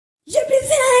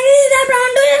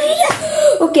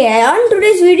Okay, on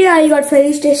today's video I got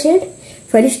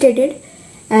felicitated,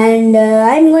 and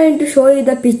I'm going to show you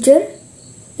the picture.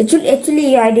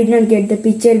 Actually I did not get the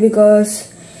picture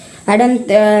because I don't.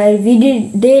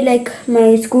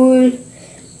 My school,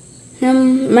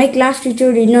 my class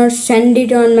teacher did not send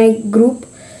it on my group.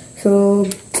 So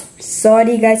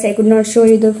sorry guys, I could not show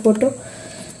you the photo,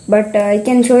 but I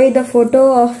can show you the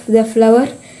photo of the flower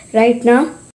right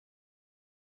now.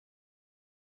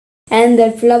 And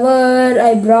the flower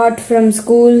I brought from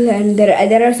school, and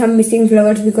there are some missing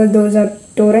flowers because those are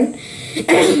torn.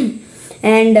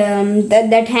 And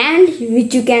that hand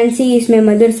which you can see is my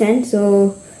mother's hand,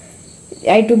 so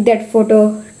I took that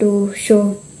photo to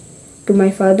show to my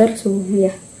father. So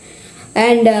yeah,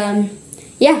 and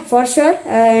yeah, for sure.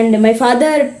 And my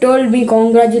father told me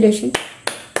congratulations.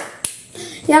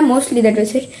 Yeah, mostly that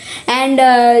was it. And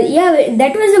yeah,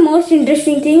 that was the most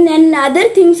interesting thing. And other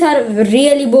things are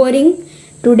really boring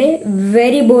today,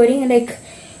 very boring. Like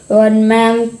one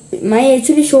ma'am, my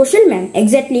actually social ma'am,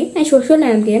 exactly, my social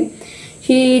ma'am came.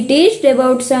 She taught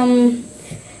about some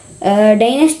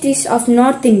dynasties of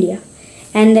North India,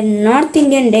 and the North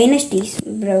Indian dynasties.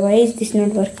 Bro, why is this not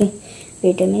working?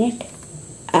 Wait a minute.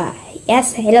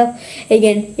 Yes, hello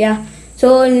again. Yeah.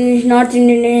 So North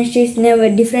Indian dynasties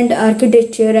have different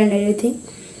architecture and everything,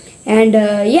 and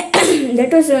yeah,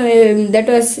 that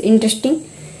was interesting.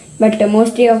 But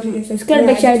mostly of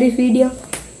subscribe, share this video.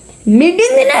 Meet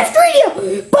in the next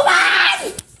video. Bye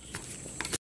bye.